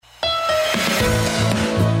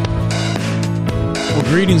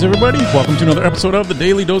Greetings, everybody. Welcome to another episode of the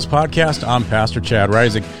Daily Dose Podcast. I'm Pastor Chad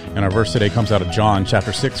Rising, and our verse today comes out of John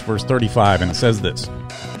chapter 6, verse 35, and it says this.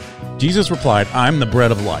 Jesus replied, "I'm the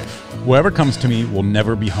bread of life. Whoever comes to me will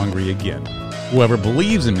never be hungry again. Whoever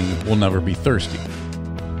believes in me will never be thirsty."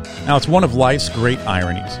 Now, it's one of life's great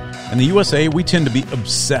ironies. In the USA, we tend to be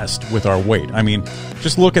obsessed with our weight. I mean,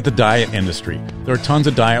 just look at the diet industry. There are tons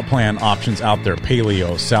of diet plan options out there.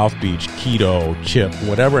 Paleo, South Beach, keto, chip,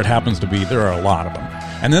 whatever it happens to be, there are a lot of them.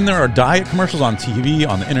 And then there are diet commercials on TV,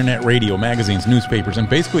 on the internet, radio, magazines, newspapers, and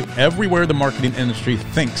basically everywhere the marketing industry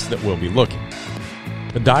thinks that we'll be looking.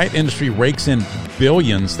 The diet industry rakes in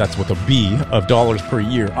billions, that's with a B, of dollars per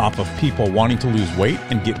year off of people wanting to lose weight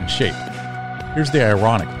and get in shape. Here's the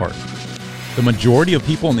ironic part. The majority of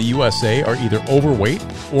people in the USA are either overweight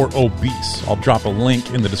or obese. I'll drop a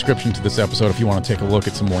link in the description to this episode if you want to take a look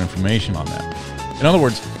at some more information on that. In other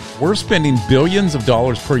words, we're spending billions of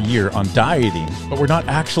dollars per year on dieting, but we're not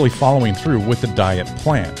actually following through with the diet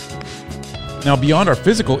plan. Now, beyond our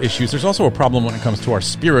physical issues, there's also a problem when it comes to our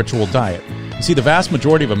spiritual diet. You see, the vast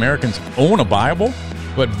majority of Americans own a Bible,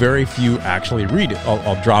 but very few actually read it.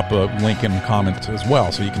 I'll drop a link in the comments as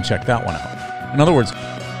well, so you can check that one out. In other words,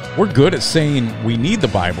 we're good at saying we need the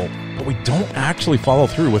Bible, but we don't actually follow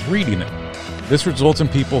through with reading it. This results in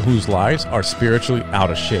people whose lives are spiritually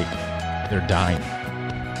out of shape. They're dying.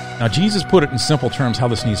 Now, Jesus put it in simple terms how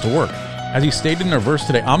this needs to work. As he stated in our verse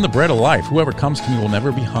today, "I'm the bread of life. Whoever comes to me will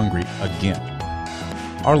never be hungry again."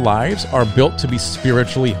 Our lives are built to be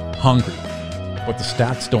spiritually hungry, but the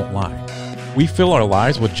stats don't lie. We fill our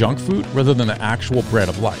lives with junk food rather than the actual bread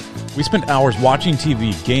of life. We spend hours watching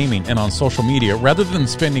TV, gaming, and on social media rather than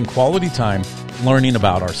spending quality time learning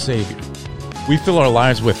about our Savior. We fill our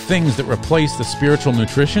lives with things that replace the spiritual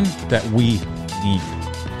nutrition that we need.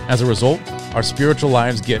 As a result, our spiritual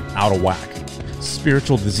lives get out of whack.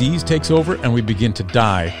 Spiritual disease takes over and we begin to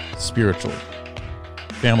die spiritually.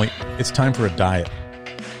 Family, it's time for a diet.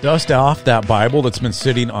 Dust off that Bible that's been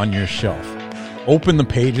sitting on your shelf. Open the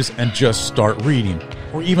pages and just start reading,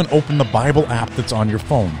 or even open the Bible app that's on your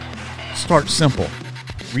phone. Start simple.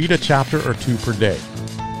 Read a chapter or two per day.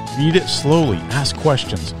 Read it slowly. Ask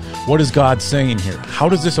questions. What is God saying here? How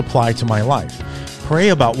does this apply to my life? Pray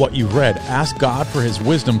about what you've read. Ask God for his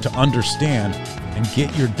wisdom to understand, and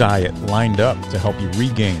get your diet lined up to help you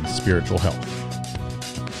regain spiritual health.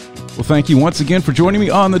 Well, thank you once again for joining me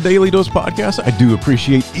on the Daily Dose Podcast. I do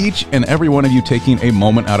appreciate each and every one of you taking a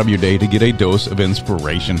moment out of your day to get a dose of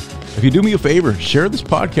inspiration. If you do me a favor, share this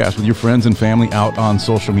podcast with your friends and family out on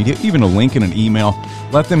social media, even a link in an email.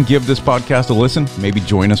 Let them give this podcast a listen. Maybe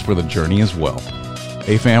join us for the journey as well.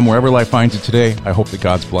 Hey fam, wherever life finds you today, I hope that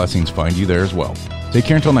God's blessings find you there as well. Take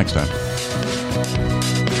care until next time.